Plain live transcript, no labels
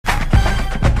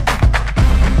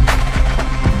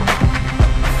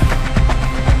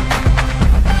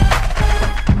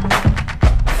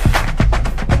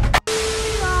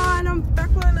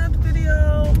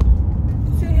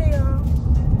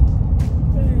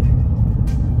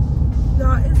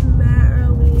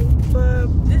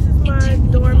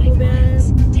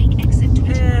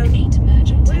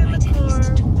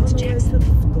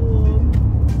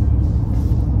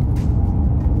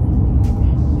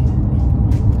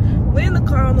We're in the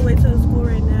car on the way to the school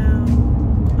right now.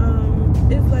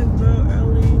 It's like real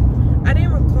early. I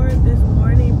didn't record this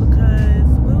morning because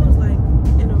we was like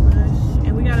in a rush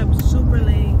and we got up super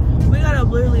late. We got up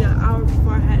literally an hour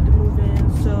before I had to move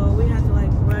in, so we had to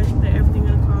like rush, put everything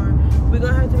in the car. We're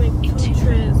gonna have to make 2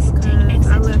 trips because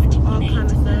I left all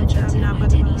kind of stuff that I'm not about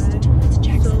to buy.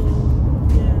 So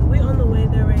yeah, we on the way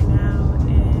there right now,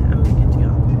 and I'm gonna get to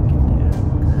y'all when we get there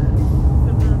because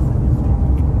sometimes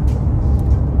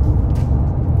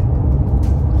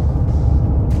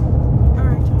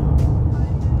alright y'all.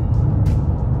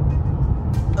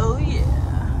 Oh yeah.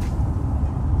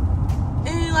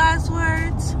 Any last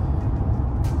words?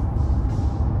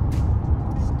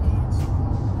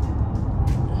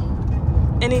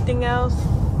 Anything else?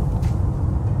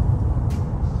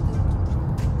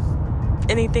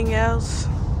 Anything else?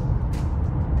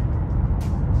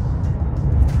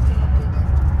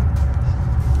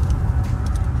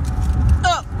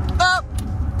 Up.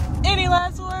 Any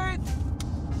last words?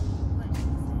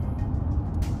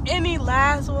 Any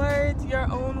last words? Your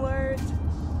own words?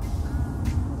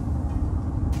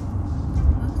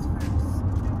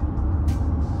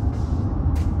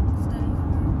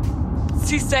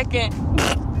 She's second.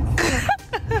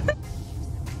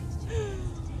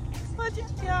 Watch it,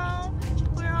 y'all.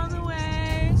 We're on the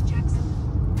way.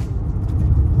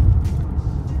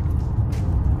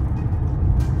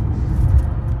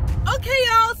 Okay,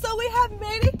 y'all. So we have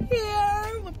made it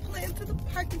here. We're pulling to the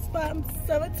parking spot. I'm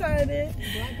so excited.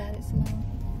 I got it small.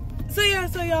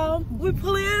 So y'all, we're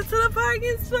pulling into the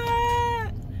parking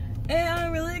spot, and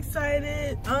I'm really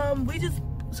excited.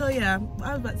 So yeah,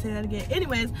 I was about to say that again.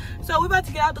 Anyways, so we're about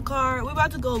to get out the car. We're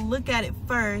about to go look at it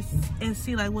first and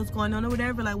see like what's going on or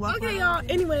whatever. Like walk around. Y'all.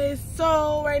 Anyways,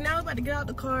 so right now we're about to get out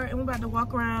the car and we're about to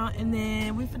walk around, and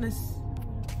then we finna.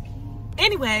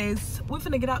 Anyways, we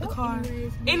finna get out the car.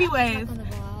 Anyways,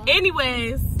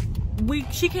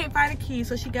 she can't find a key,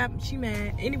 so she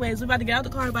mad. Anyways, we're about to get out the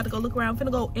car, about to go look around. We're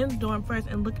finna go in the dorm first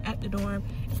and look at the dorm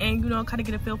and, you know, kind of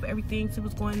get a feel for everything, see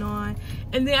what's going on.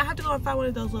 And then I have to go and find one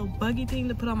of those little buggy things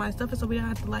to put on my stuff so we don't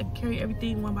have to like carry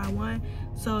everything one by one.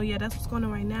 So yeah, that's what's going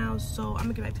on right now. So I'm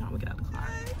gonna get back to you when we get out the car.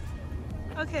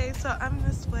 Okay, so I'm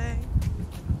this way.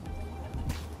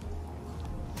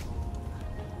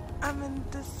 I'm in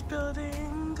this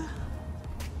building.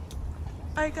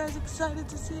 Are you guys excited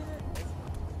to see it?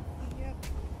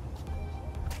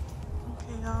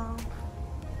 Y'all.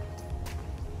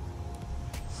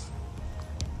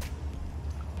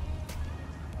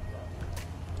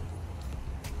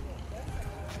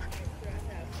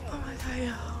 Oh my god,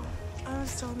 y'all. I'm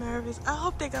so nervous. I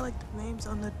hope they got like the names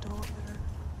on the door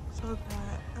so that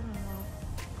I don't know.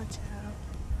 But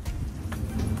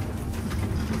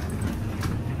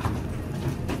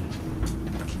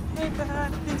yeah. Hey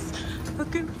guys,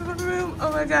 looking for a room.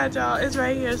 Oh my god, y'all. It's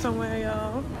right here somewhere,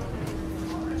 y'all.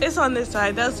 It's on this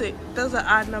side. That's it. Those are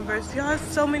odd numbers. Y'all have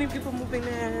so many people moving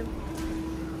in.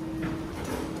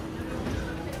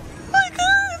 Oh my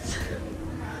god!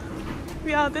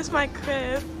 Y'all, this is my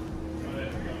crib.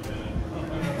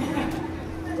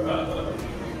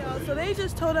 Y'all, so they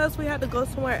just told us we had to go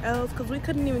somewhere else because we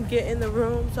couldn't even get in the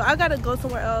room. So I gotta go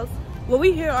somewhere else. Well,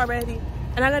 we here already,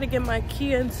 and I gotta get my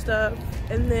key and stuff,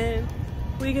 and then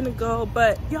we're gonna go.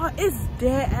 But y'all, it's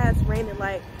dead ass raining.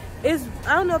 Like, I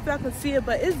don't know if y'all can see it,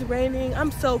 but it's raining. I'm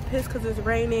so pissed because it's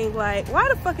raining. Like, why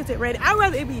the fuck is it raining? I'd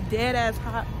rather it be dead ass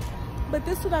hot. But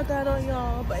this is what I got on,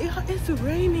 y'all. But y'all, it's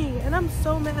raining and I'm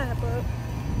so mad, but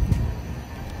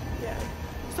yeah.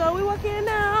 So we walking in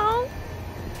now.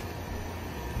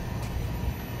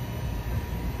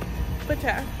 But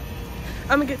yeah,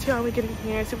 I'm gonna get to y'all when we get in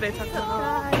here and see what they talk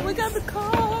about. We got the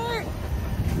car.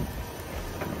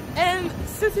 And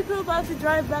Sissy Pooh about to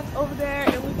drive back over there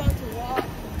and we about to walk.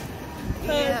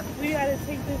 Yeah. We gotta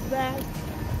take this back.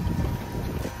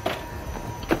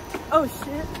 Oh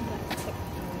shit.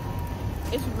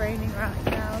 It's raining right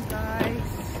now, guys.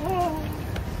 Oh.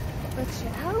 But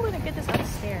yeah, how are we gonna get this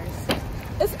upstairs?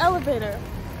 It's elevator.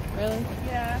 Really?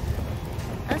 Yeah.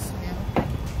 That's new.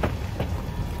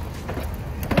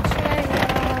 But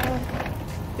yeah, y'all.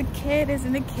 The kid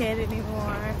isn't a kid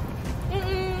anymore.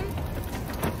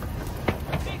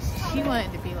 She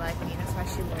wanted to be like me, that's why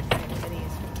she wanted to make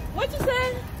videos. What you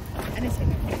say? I didn't say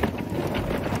nothing.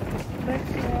 But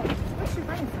where's she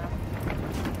running from?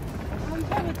 I'm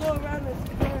trying to go around this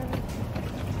corner.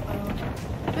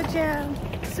 But yeah,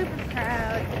 super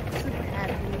proud, super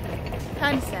happy,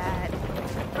 kind of sad,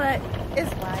 but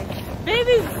it's life.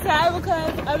 Baby's sad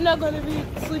because I'm not going to be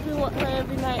sleeping with her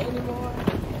every night anymore.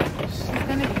 She's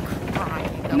gonna be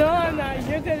crying. No, I'm not.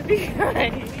 You're going to be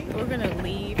crying. We're gonna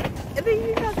leave. And then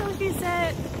you know what she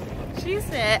said? She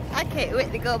said, I can't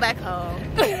wait to go back home.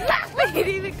 We ain't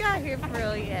even got here for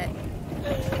real yet.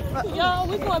 Y'all,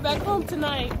 we're going back home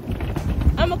tonight.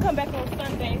 I'm gonna come back on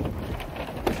Sunday.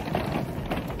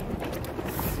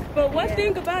 But one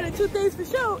thing about it, two things for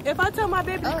sure. If I tell my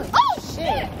baby, oh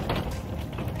shit.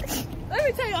 Let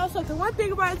me tell you also, because one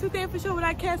thing about it, two things for sure, what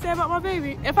I can't say about my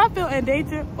baby, if I feel in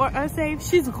danger or unsafe,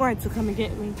 she's going to come and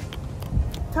get me.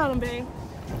 Tell them, babe.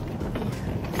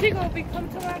 She gonna be come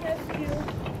to my rescue.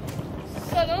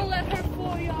 So don't let her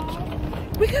fool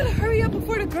y'all. We gotta hurry up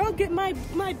before the girl get my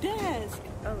desk.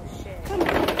 Oh shit. Come on.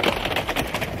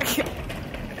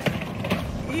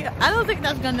 Yeah, I don't think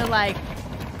that's gonna like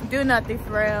do nothing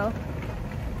for real.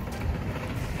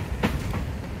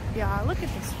 Y'all, look at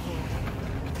this fool.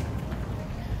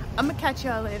 I'm gonna catch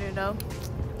y'all later though.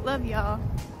 Love y'all.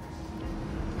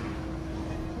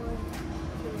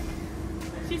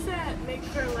 She said make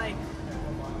sure like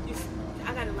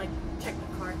I gotta like check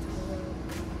the card to the door.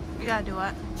 You gotta do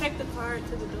what? Check the card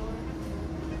to the door.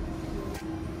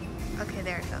 Okay,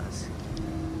 there it goes.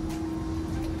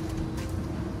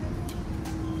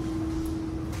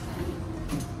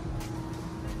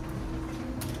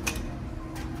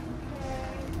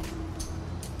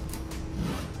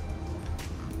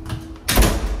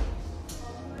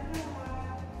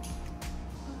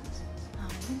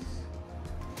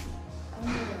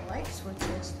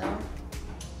 Switches though.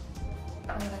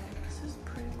 This is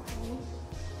pretty cool.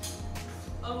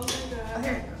 Oh my god. Oh,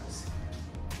 here it goes.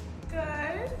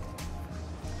 Guys.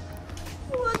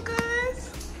 Look,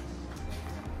 guys.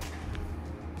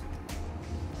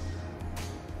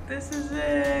 This is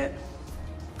it.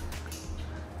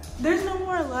 There's no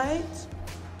more lights.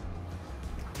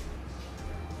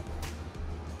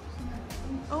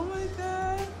 Oh my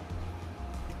god.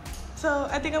 So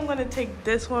I think I'm gonna take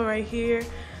this one right here.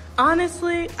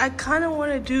 Honestly, I kind of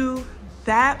want to do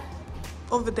that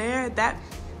over there, that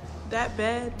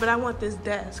bed, but I want this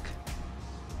desk.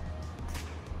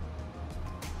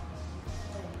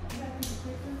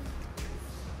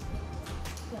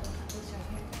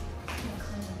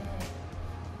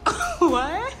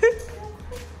 What?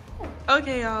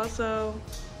 Okay, y'all, so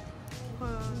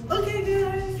okay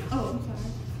guys. Oh, I'm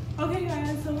sorry. Okay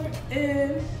guys, so we're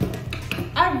in.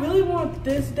 I really want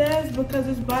this desk because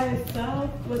it's by itself,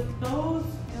 but those.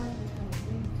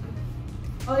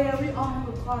 Oh yeah, we all have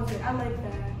a closet. I like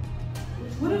that.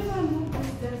 What if I move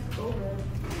this desk over?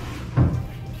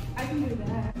 I can do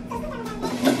that.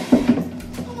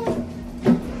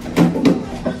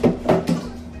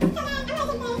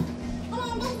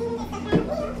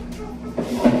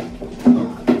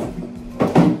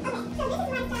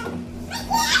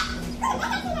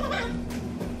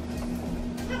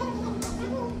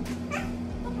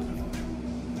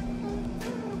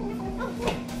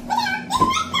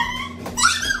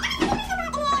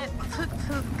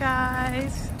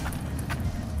 Guys,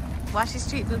 watch the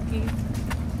street, Bookie.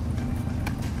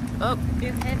 Oh,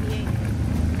 it's heavy, ain't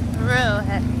it? Real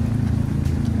heavy.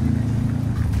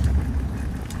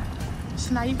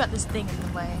 So now you got this thing in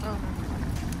the way. Oh,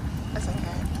 that's okay.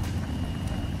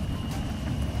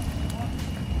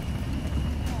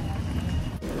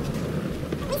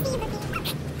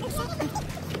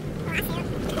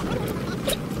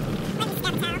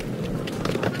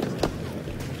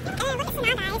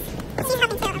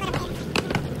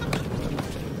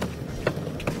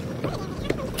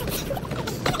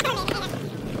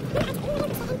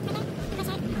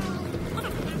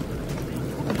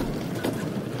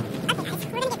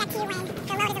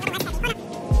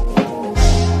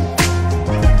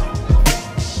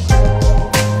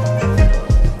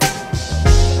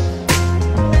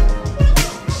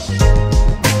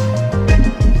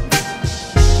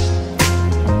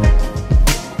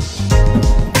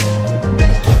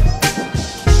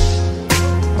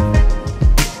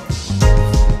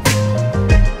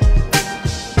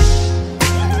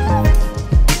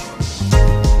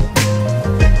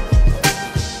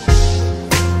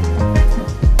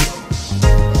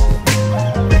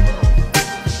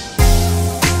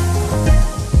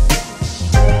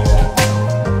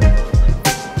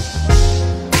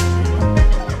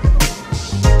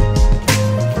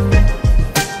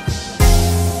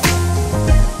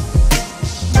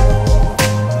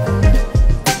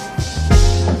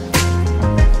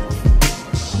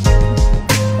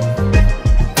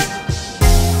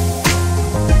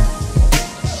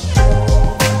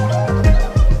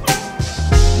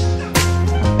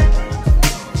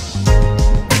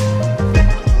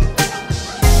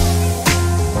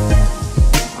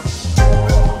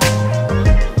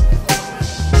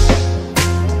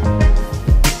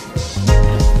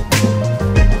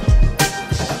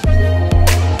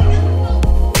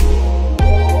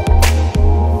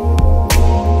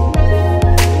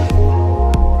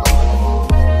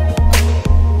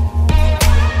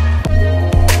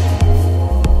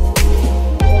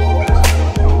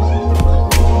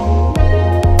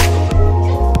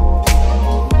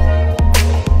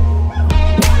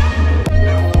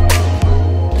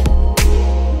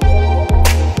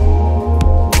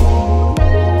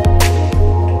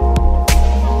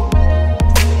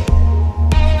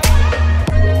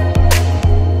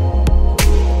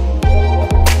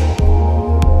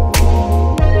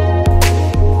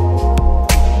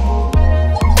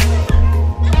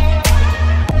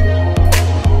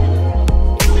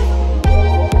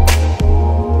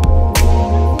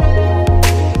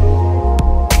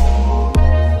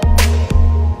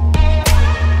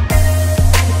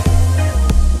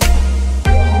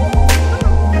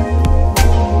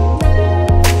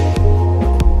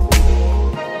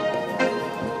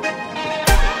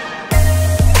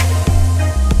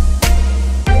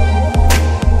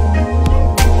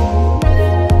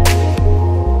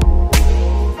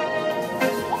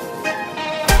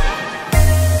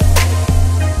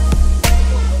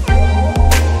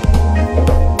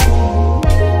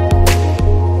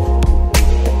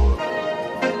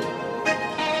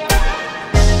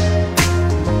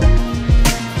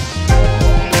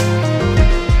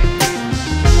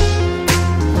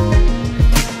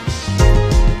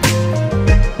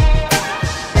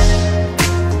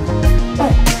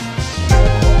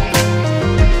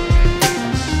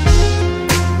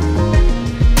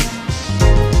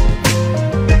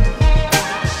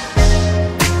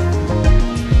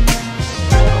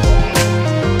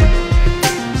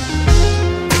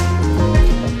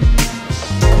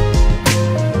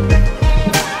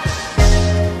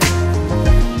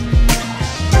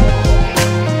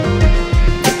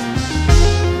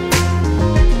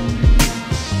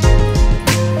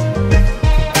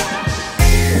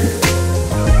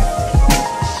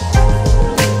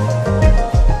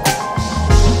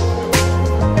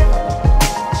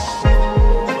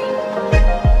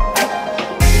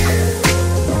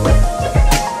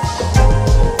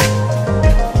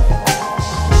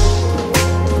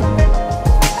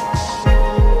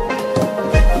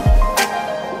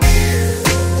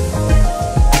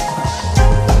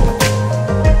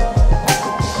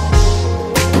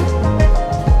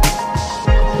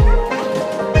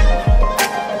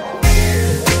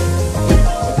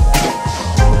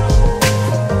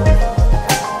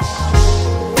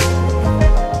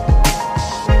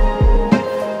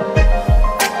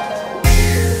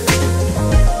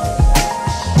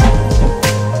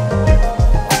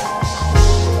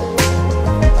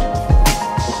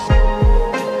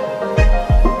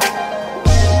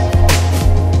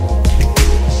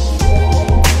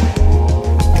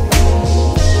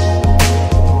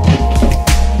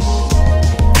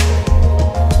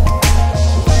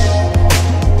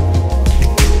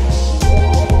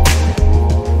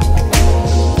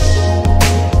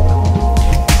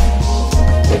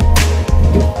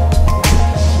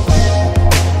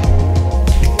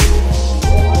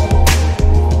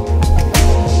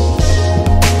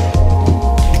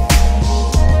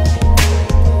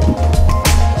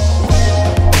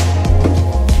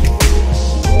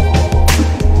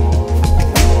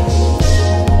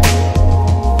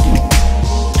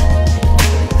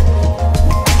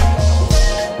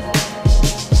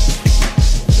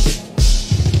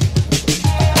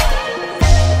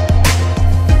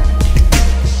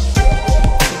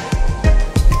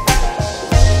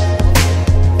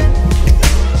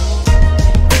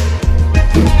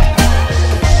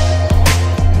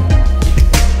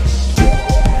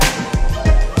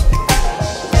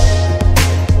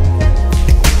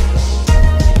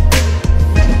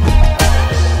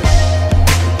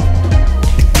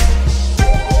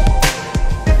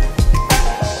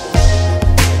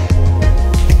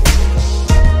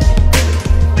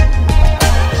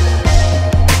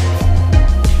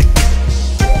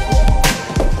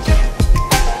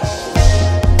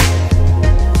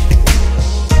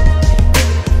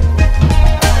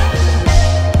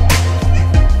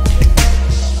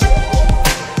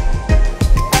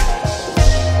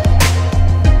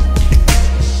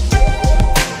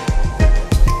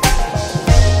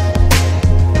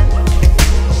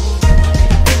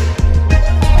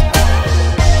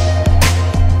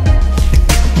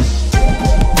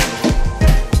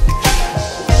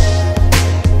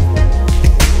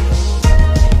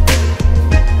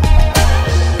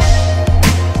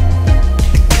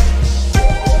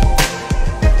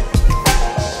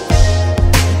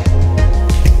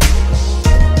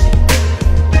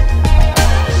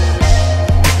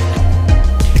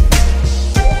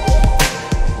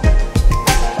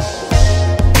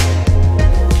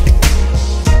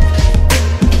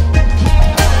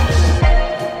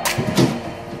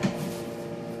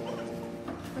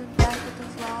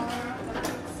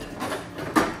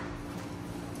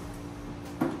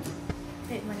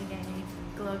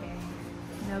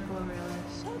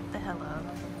 Shut the hell up.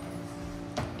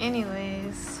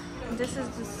 Anyways, this is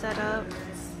the setup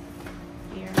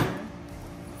here.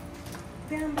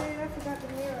 Damn, babe, I forgot the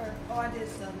mirror. Oh, I did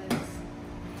sell this.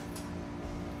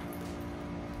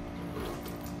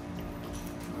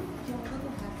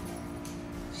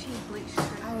 She bleached her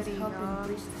I was hoodie, hoping to y'all.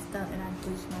 bleach the stuff and I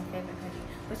bleached my favorite hoodie.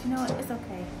 But you know what? It's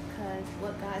okay. Because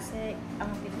what God said, I'm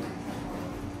going to get it.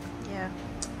 Yeah.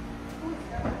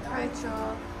 Alright,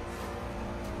 y'all.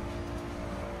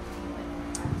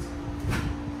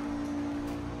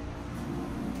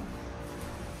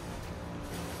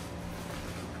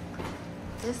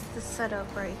 This is the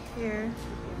setup right here.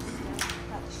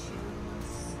 Got the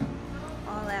shoes,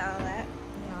 all that,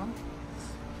 you know.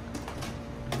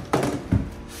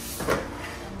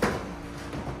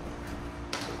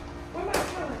 Where's my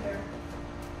calendar?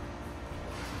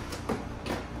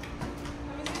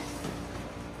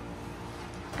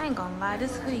 I ain't gonna lie,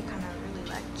 this hoodie kind of really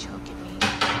like choking me.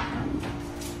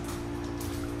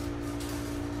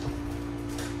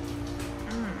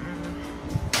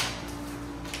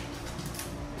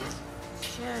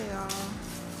 Yeah, y'all.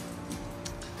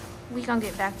 We gonna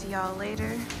get back to y'all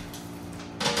later.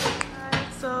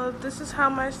 Alright, so this is how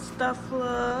my stuff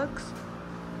looks.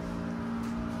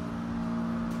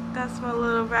 That's my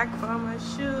little rack for all my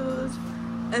shoes.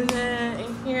 And then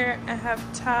in here I have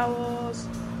towels.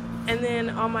 And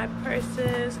then all my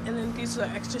purses. And then these are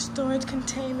extra storage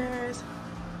containers.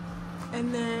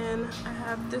 And then I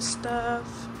have this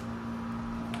stuff.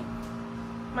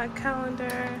 My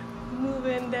calendar,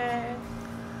 move-in day.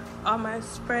 All my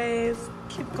sprays,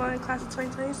 keep going class of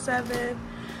 2027.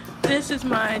 This is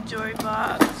my jewelry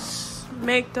box,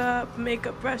 makeup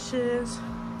brushes,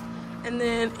 and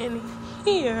then in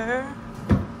here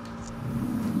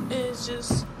is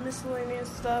just miscellaneous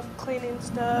stuff, cleaning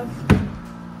stuff,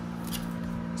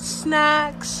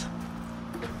 snacks,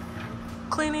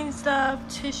 cleaning stuff,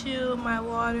 tissue, my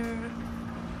water,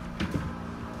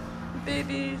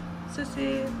 baby,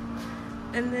 sissy.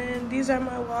 And then these are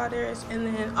my waters, and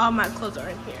then all my clothes are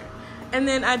in here. And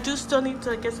then I do still need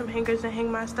to get some hangers and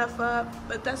hang my stuff up,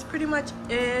 but that's pretty much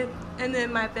it. And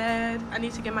then my bed, I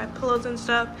need to get my pillows and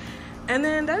stuff. And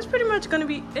then that's pretty much gonna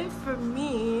be it for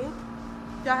me.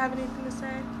 Y'all have anything to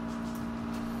say?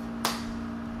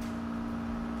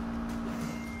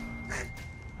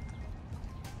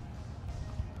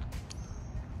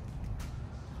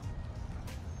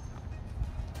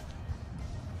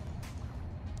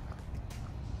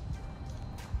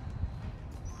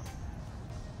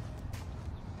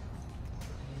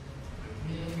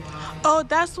 Oh,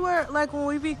 that's where, like, when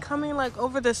we be coming, like,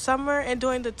 over the summer and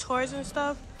doing the tours and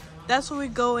stuff, that's where we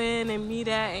go in and meet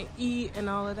at and eat and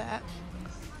all of that.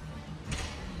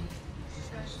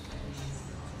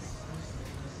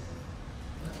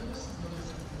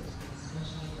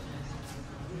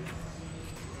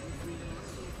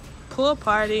 Pool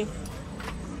party.